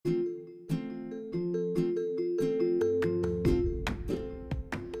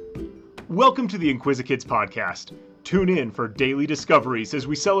Welcome to the Inquisikids podcast. Tune in for daily discoveries as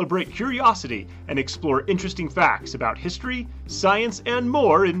we celebrate curiosity and explore interesting facts about history, science, and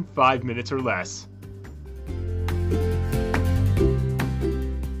more in 5 minutes or less.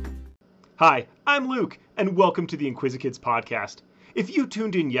 Hi, I'm Luke, and welcome to the Inquisikids podcast. If you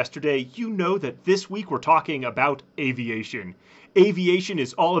tuned in yesterday, you know that this week we're talking about aviation. Aviation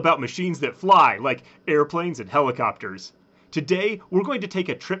is all about machines that fly, like airplanes and helicopters. Today, we're going to take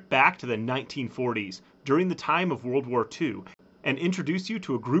a trip back to the 1940s, during the time of World War II, and introduce you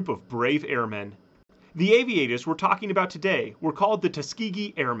to a group of brave airmen. The aviators we're talking about today were called the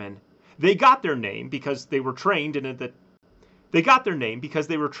Tuskegee Airmen. They got their name because they were trained in the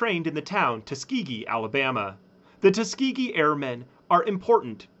town Tuskegee, Alabama. The Tuskegee Airmen are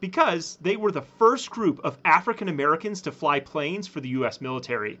important because they were the first group of African Americans to fly planes for the U.S.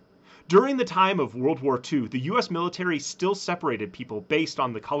 military. During the time of World War II, the U.S. military still separated people based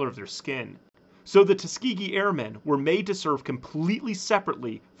on the color of their skin. So the Tuskegee Airmen were made to serve completely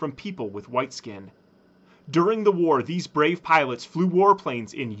separately from people with white skin. During the war, these brave pilots flew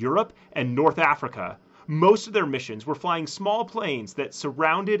warplanes in Europe and North Africa. Most of their missions were flying small planes that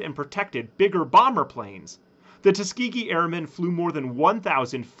surrounded and protected bigger bomber planes. The Tuskegee Airmen flew more than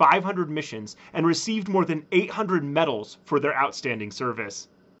 1,500 missions and received more than 800 medals for their outstanding service.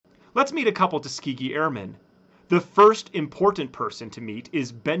 Let's meet a couple Tuskegee Airmen. The first important person to meet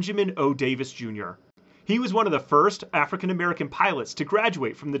is Benjamin O. Davis Jr. He was one of the first African-American pilots to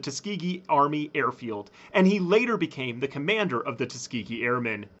graduate from the Tuskegee Army Airfield, and he later became the commander of the Tuskegee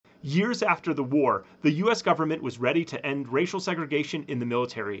Airmen. Years after the war, the U.S. government was ready to end racial segregation in the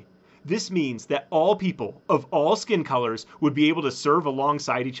military. This means that all people of all skin colors would be able to serve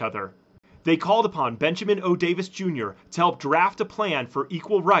alongside each other. They called upon Benjamin O. Davis Jr. to help draft a plan for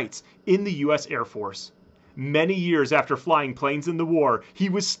equal rights in the U.S. Air Force. Many years after flying planes in the war, he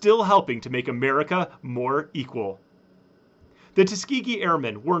was still helping to make America more equal. The Tuskegee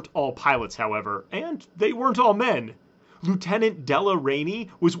Airmen weren't all pilots, however, and they weren't all men. Lieutenant Della Rainey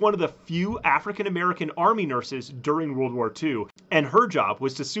was one of the few African-American Army nurses during World War II, and her job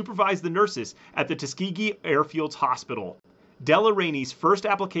was to supervise the nurses at the Tuskegee Airfield's hospital. Della Rainey's first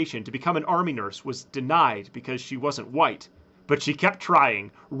application to become an Army nurse was denied because she wasn't white. But she kept trying,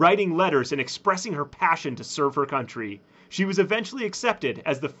 writing letters and expressing her passion to serve her country. She was eventually accepted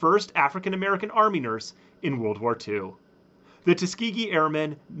as the first African-American Army nurse in World War II. The Tuskegee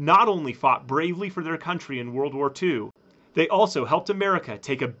Airmen not only fought bravely for their country in World War II, they also helped America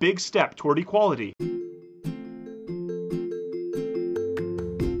take a big step toward equality.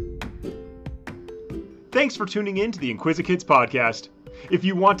 Thanks for tuning in to the Inquisikids podcast. If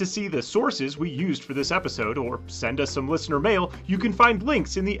you want to see the sources we used for this episode or send us some listener mail, you can find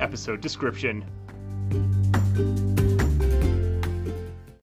links in the episode description.